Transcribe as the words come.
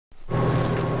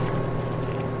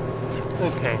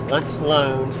Okay, let's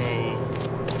load a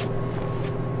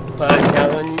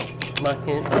 5-gallon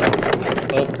bucket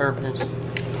of all-purpose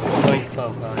joint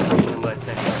compound in my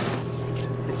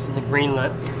pickup. This is the green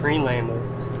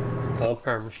label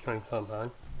all-purpose joint compound.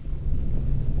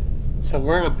 So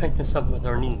we're going to pick this up with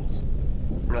our knees.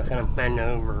 We're not going to bend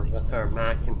over with our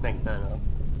back and pick that up.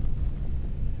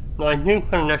 Now I do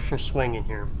put an extra swing in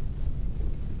here,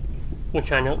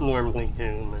 which I don't normally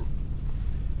do, but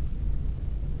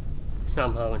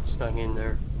somehow it's stuck in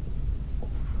there.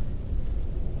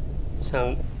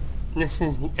 So this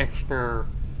is the extra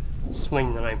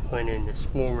swing that I put in, this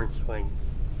forward swing.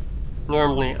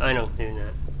 Normally I don't do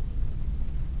that.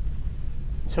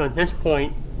 So at this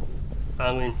point,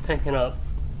 I'm going to pick it up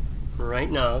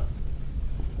right now,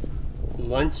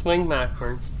 one swing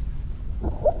backwards,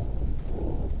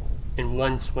 and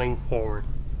one swing forward.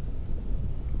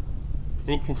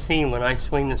 And you can see when I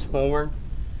swing this forward,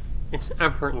 it's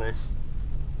effortless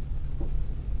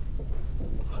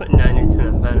putting that into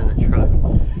the bed of the truck.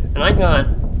 And I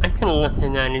could have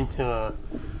lifted that into a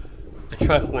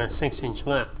truck with a 6-inch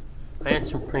lift. I had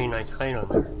some pretty nice height on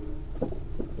there.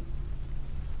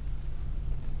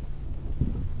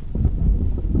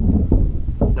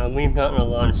 Now we've gotten a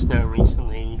lot of snow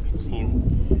recently, and you can see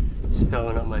it's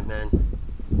filling up my bed.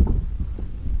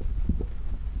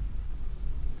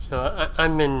 So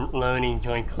I've been loading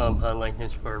joint compound like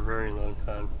this for a very long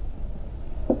time.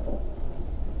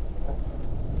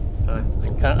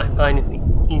 I find it the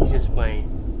easiest way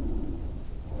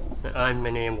that I've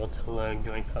been able to load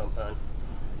joint compound,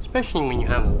 especially when you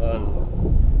have a lot of them.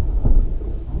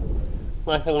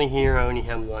 Luckily here I only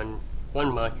have one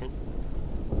bucket.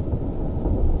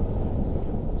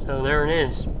 So there it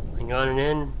is. I got it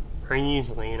in pretty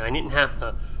easily, and I didn't have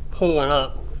to pull it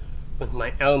up with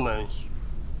my elbows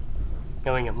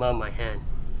going above my head.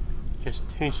 Just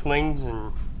 2 swings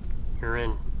and you're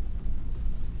in.